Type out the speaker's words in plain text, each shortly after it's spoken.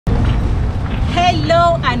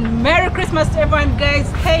Hello and Merry Christmas to everyone, guys.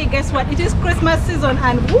 Hey, guess what? It is Christmas season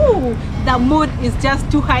and woo, the mood is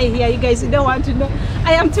just too high here. You guys, you don't want to know.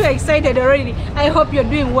 I am too excited already. I hope you're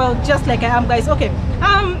doing well just like I am, guys. Okay,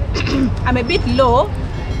 I'm a bit low.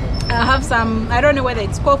 I have some, I don't know whether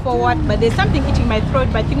it's cough or what, but there's something itching my throat.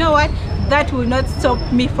 But you know what? That will not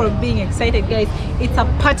stop me from being excited, guys. It's a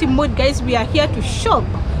party mood, guys. We are here to shop.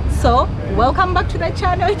 So welcome back to the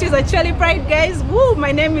channel. It is actually Pride, guys. Woo,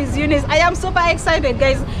 my name is Eunice. I am super excited,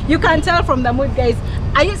 guys. You can tell from the mood, guys.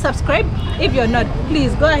 Are you subscribed? If you're not,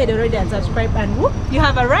 please go ahead already and subscribe, and woo, you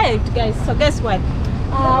have arrived, guys. So guess what,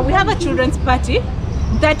 we have a children's party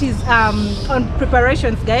that is on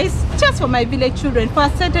preparations, guys, just for my village children, for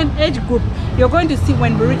a certain age group. You're going to see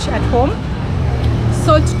when we reach at home.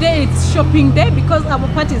 So today it's shopping day because our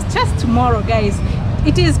party is just tomorrow, guys.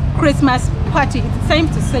 It is Christmas party. It's time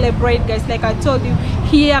to celebrate, guys. Like I told you,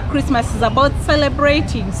 here Christmas is about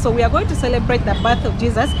celebrating. So we are going to celebrate the birth of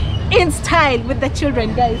Jesus in style with the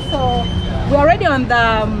children, guys. So we're already on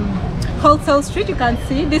the wholesale street. You can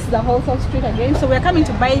see this is the wholesale street again. So we're coming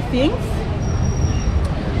to buy things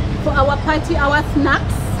for our party, our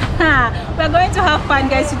snacks. We're going to have fun,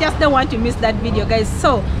 guys. You just don't want to miss that video, guys.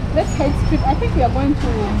 So let's head straight. I think we are going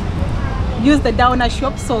to use the downer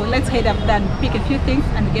shop, so let's head up there and pick a few things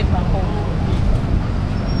and get back home.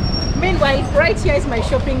 Meanwhile, right here is my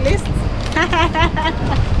shopping list. You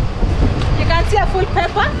can see a full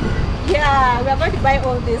paper. Yeah, we are going to buy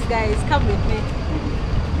all this, guys. Come with me.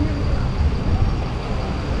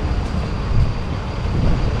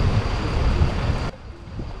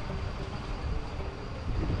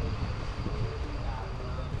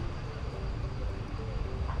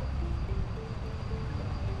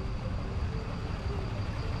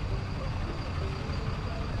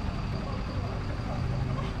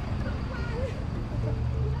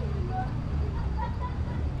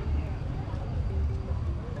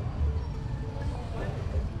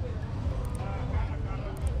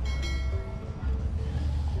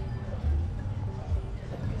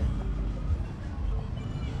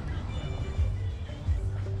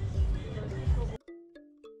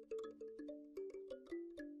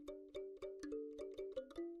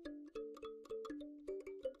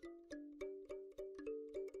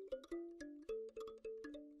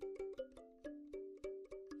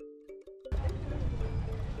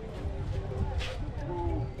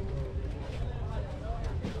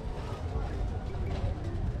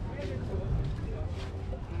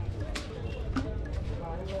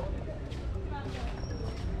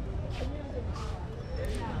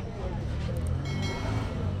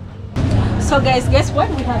 So guys, guess what,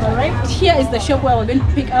 we have arrived. Here is the shop where we're going to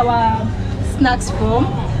pick our snacks from.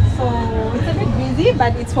 So it's a bit busy,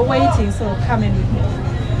 but it's for waiting, so come in with me.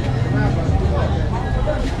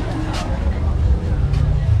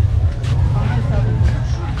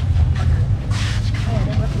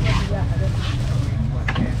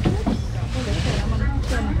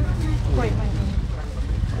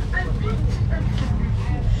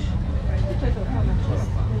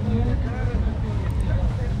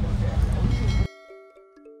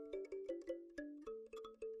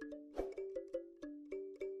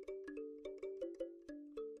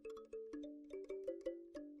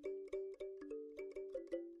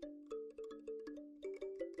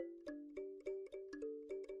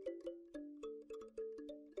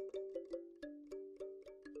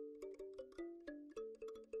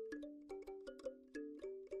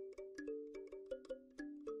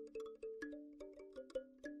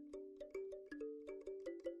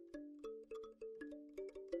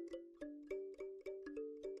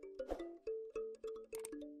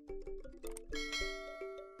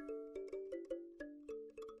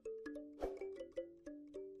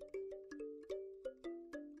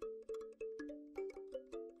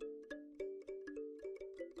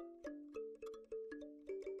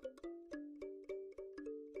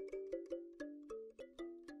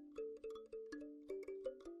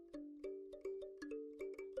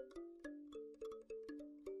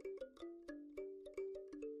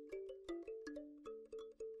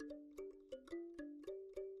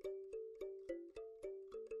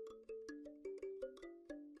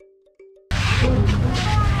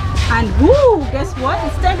 And woo, guess what?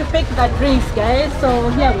 It's time to pick the drinks, guys. So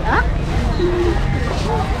here we are.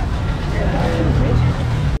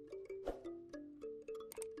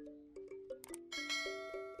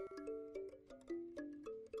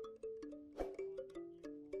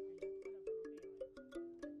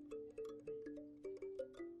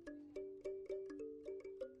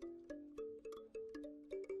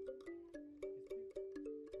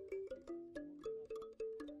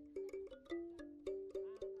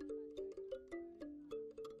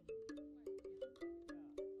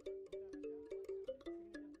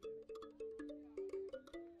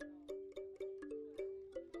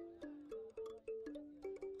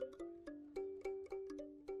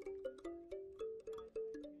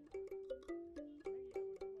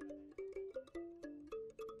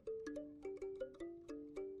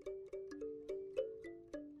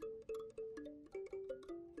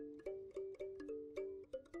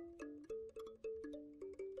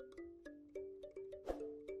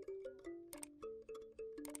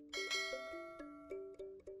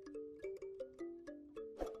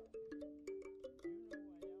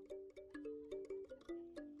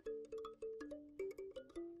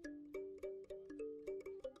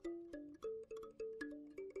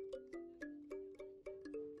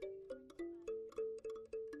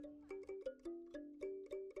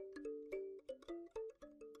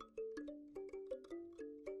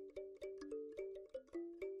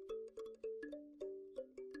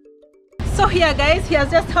 So here guys, he has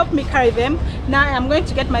just helped me carry them. Now I'm going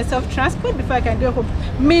to get myself transport before I can go home.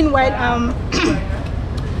 Meanwhile,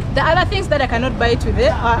 the other things that I cannot buy today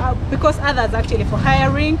are because others actually for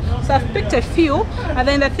hiring. So I've picked a few, and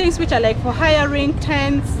then the things which are like for hiring,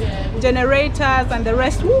 tents, generators, and the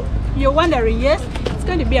rest. Woo, you're wondering, yes, it's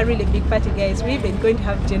going to be a really big party, guys. We're even going to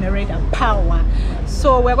have generator power.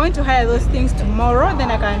 So we're going to hire those things tomorrow. Then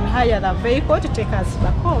I can hire the vehicle to take us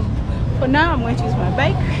back home. For now, I'm going to use my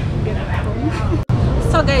bike. Get back home.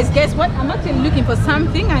 So guys, guess what? I'm actually looking for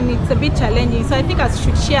something and it's a bit challenging, so I think I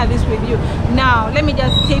should share this with you. Now let me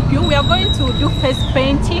just tape you. We are going to do face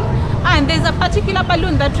painting, and there's a particular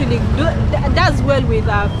balloon that really does well with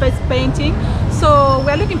face painting. So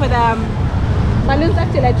we're looking for the balloons.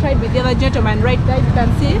 Actually I tried with the other gentleman right there, you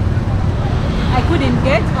can see. I couldn't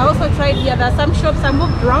get. I also tried here. There are some shops I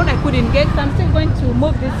moved around, I couldn't get. So I'm still going to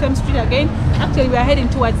move this same street again. Actually we are heading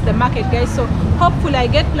towards the market, guys, so hopefully I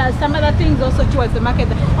get plus some other things also towards the market.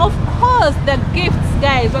 Of course the gifts,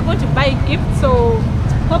 guys, we're going to buy gifts, so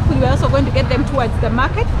hopefully we're also going to get them towards the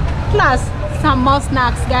market, plus some more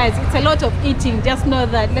snacks, guys. It's a lot of eating, just know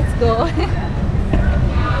that. Let's go.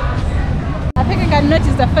 I think I can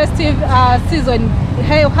notice the festive season,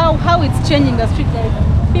 how it's changing the street, guys.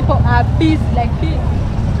 People are busy like this.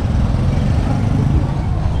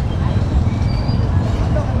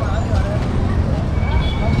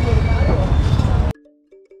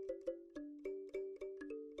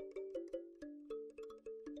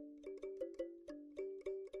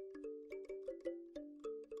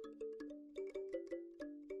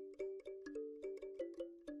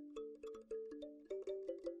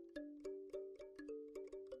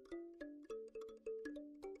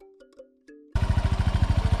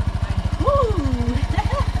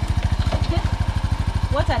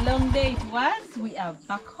 What a long day it was. We are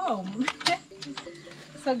back home.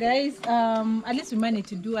 So guys, at least we managed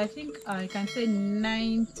to do, I think I can say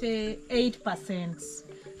 98%.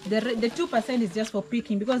 The 2% is just for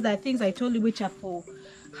picking, because there are things I told you which are for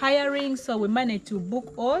hiring. So we managed to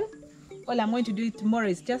book all I'm going to do tomorrow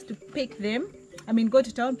is just to pick them. I mean, go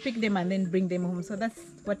to town, pick them, and then bring them home. So that's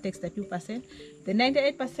what takes the 2%. The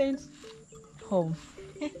 98% home.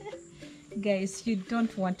 Guys, you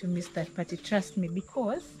don't want to miss that party, trust me,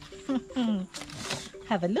 because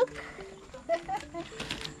have a look.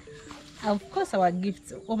 Of course, our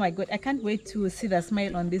gifts. Oh my god, I can't wait to see the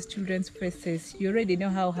smile on these children's faces. You already know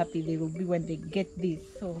how happy they will be when they get this.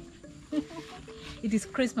 So it is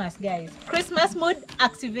Christmas, guys. Christmas mode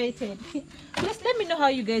activated. Please let me know how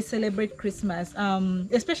you guys celebrate Christmas,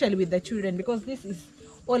 especially with the children, because this is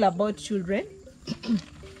all about children.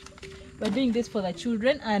 We're doing this for the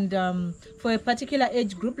children, and for a particular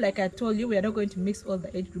age group. Like I told you, we are not going to mix all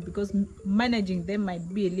the age group because managing them might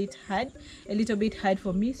be a little bit hard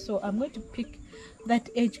for me. So I'm going to pick that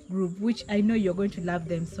age group which I know you're going to love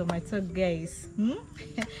them so much. So guys,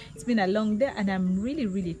 it's been a long day and I'm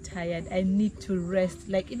really tired. I need to rest.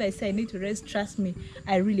 Like if I say I need to rest, trust me,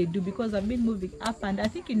 I really do, because I've been moving up, and I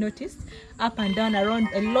think you noticed, up and down around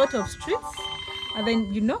a lot of streets. And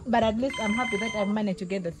then, you know, but at least I'm happy that I managed to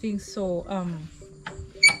get the things. So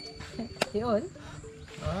you all?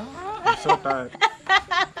 I'm so tired.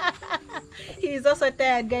 He is also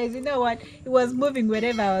tired, guys. You know what, he was moving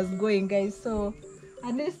wherever I was going, guys. So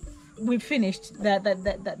at least we finished.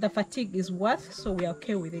 The fatigue is worth, so we are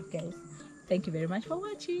okay with it, guys. Thank you very much for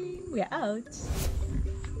watching. We are out.